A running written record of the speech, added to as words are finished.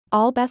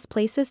All best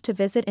places to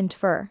visit in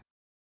Tver.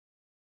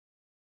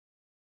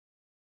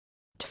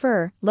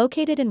 Tver,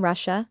 located in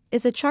Russia,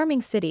 is a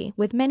charming city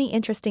with many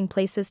interesting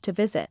places to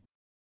visit.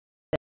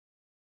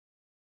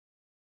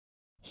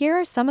 Here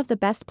are some of the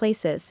best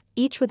places,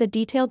 each with a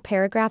detailed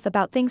paragraph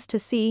about things to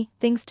see,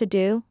 things to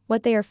do,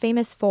 what they are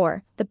famous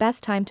for, the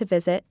best time to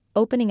visit,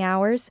 opening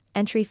hours,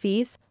 entry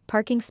fees,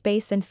 parking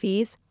space and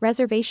fees,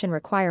 reservation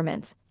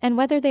requirements, and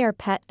whether they are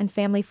pet and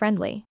family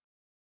friendly.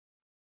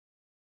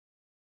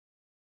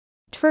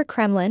 Tver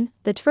Kremlin.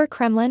 The Tver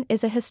Kremlin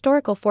is a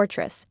historical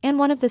fortress and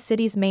one of the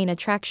city's main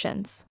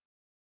attractions.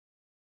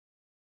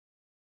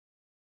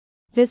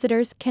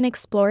 Visitors can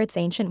explore its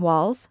ancient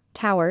walls,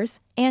 towers,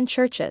 and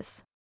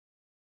churches.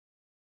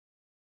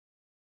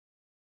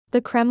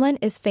 The Kremlin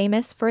is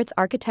famous for its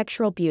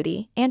architectural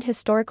beauty and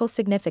historical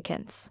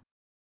significance.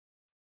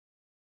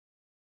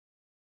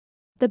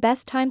 The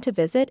best time to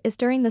visit is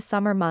during the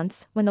summer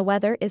months when the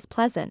weather is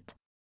pleasant.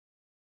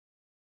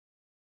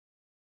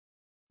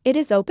 It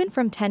is open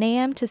from 10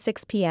 a.m. to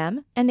 6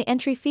 p.m., and the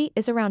entry fee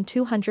is around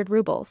 200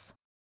 rubles.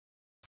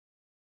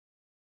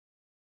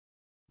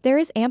 There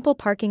is ample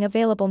parking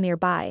available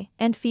nearby,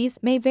 and fees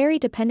may vary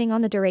depending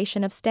on the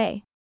duration of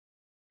stay.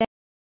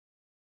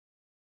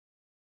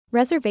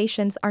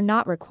 Reservations are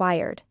not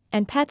required,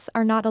 and pets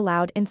are not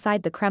allowed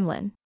inside the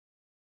Kremlin.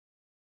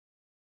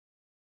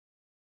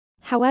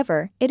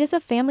 However, it is a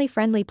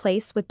family-friendly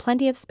place with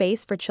plenty of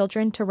space for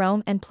children to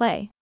roam and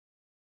play.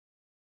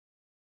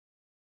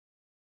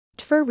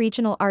 Tver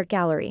Regional Art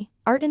Gallery.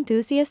 Art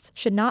enthusiasts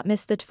should not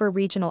miss the Tver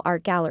Regional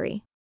Art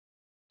Gallery.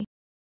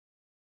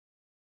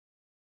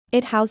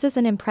 It houses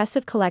an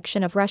impressive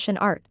collection of Russian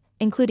art,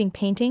 including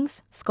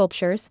paintings,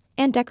 sculptures,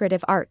 and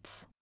decorative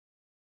arts.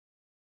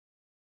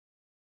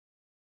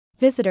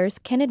 Visitors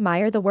can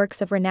admire the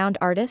works of renowned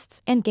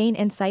artists and gain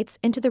insights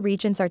into the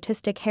region's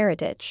artistic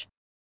heritage.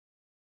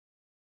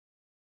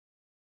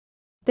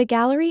 The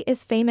gallery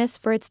is famous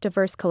for its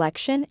diverse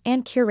collection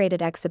and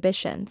curated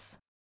exhibitions.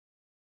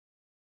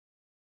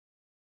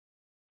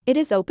 It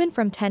is open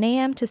from 10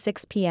 a.m. to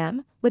 6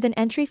 p.m., with an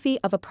entry fee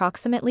of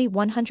approximately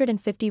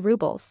 150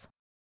 rubles.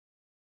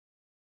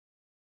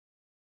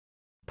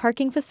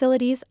 Parking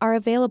facilities are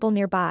available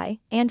nearby,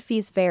 and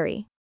fees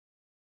vary.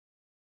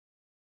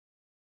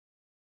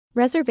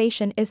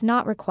 Reservation is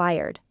not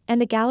required,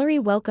 and the gallery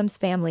welcomes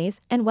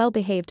families and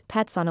well-behaved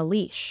pets on a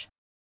leash.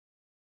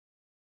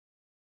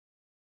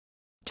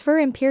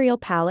 Tver Imperial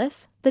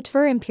Palace. The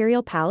Tver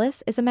Imperial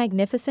Palace is a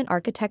magnificent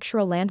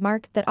architectural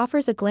landmark that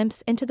offers a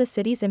glimpse into the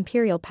city's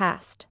imperial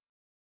past.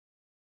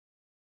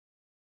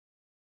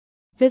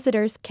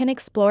 Visitors can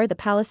explore the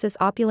palace's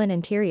opulent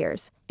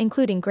interiors,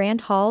 including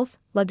grand halls,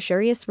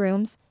 luxurious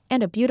rooms,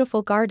 and a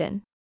beautiful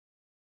garden.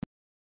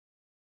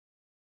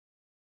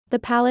 The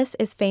palace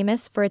is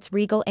famous for its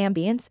regal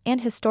ambience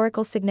and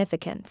historical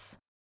significance.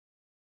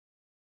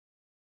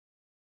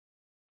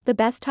 The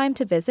best time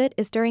to visit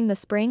is during the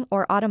spring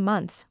or autumn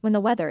months when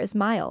the weather is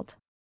mild.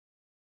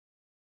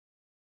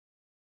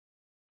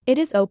 It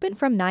is open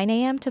from 9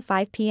 a.m. to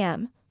 5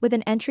 p.m., with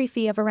an entry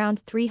fee of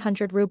around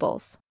 300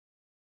 rubles.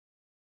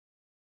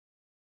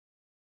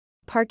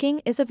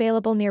 Parking is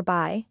available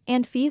nearby,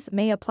 and fees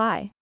may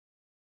apply.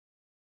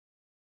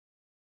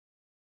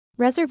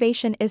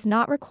 Reservation is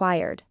not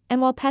required,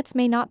 and while pets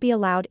may not be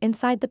allowed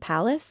inside the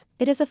palace,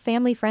 it is a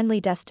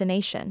family-friendly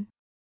destination.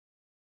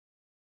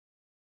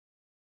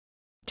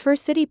 Tver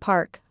City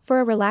Park. For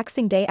a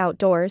relaxing day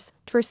outdoors,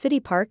 Tver City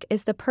Park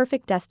is the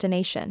perfect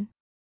destination.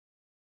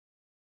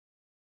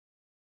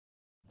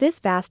 This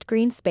vast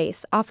green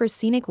space offers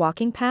scenic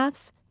walking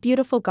paths,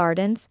 beautiful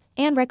gardens,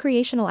 and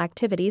recreational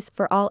activities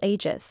for all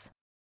ages.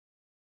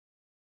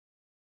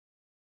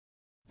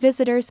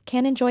 Visitors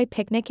can enjoy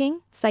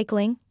picnicking,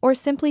 cycling, or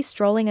simply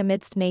strolling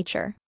amidst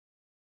nature.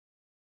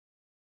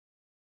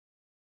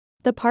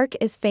 The park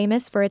is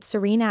famous for its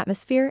serene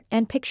atmosphere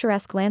and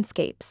picturesque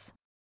landscapes.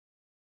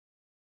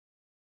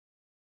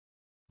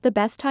 The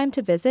best time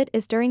to visit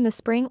is during the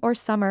spring or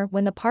summer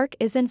when the park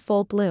is in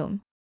full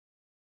bloom.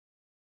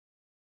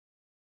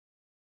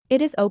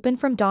 It is open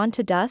from dawn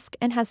to dusk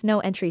and has no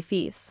entry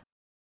fees.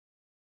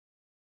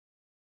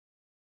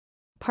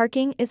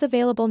 Parking is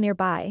available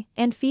nearby,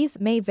 and fees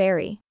may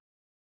vary.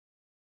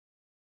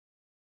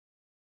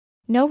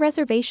 No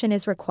reservation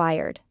is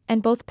required,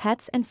 and both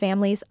pets and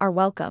families are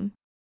welcome.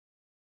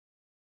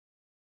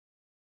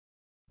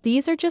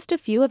 These are just a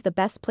few of the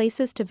best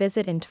places to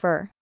visit in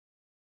Tver.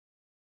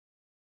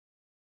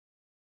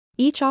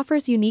 Each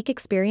offers unique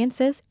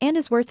experiences and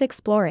is worth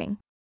exploring.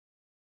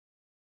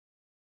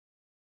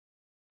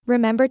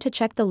 Remember to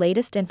check the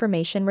latest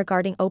information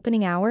regarding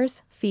opening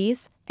hours,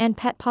 fees, and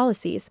pet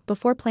policies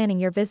before planning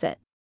your visit.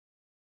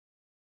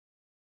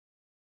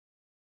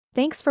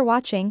 Thanks for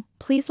watching.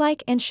 Please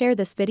like and share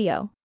this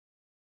video.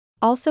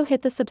 Also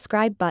hit the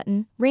subscribe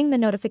button, ring the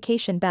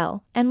notification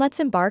bell, and let's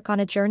embark on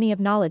a journey of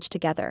knowledge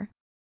together.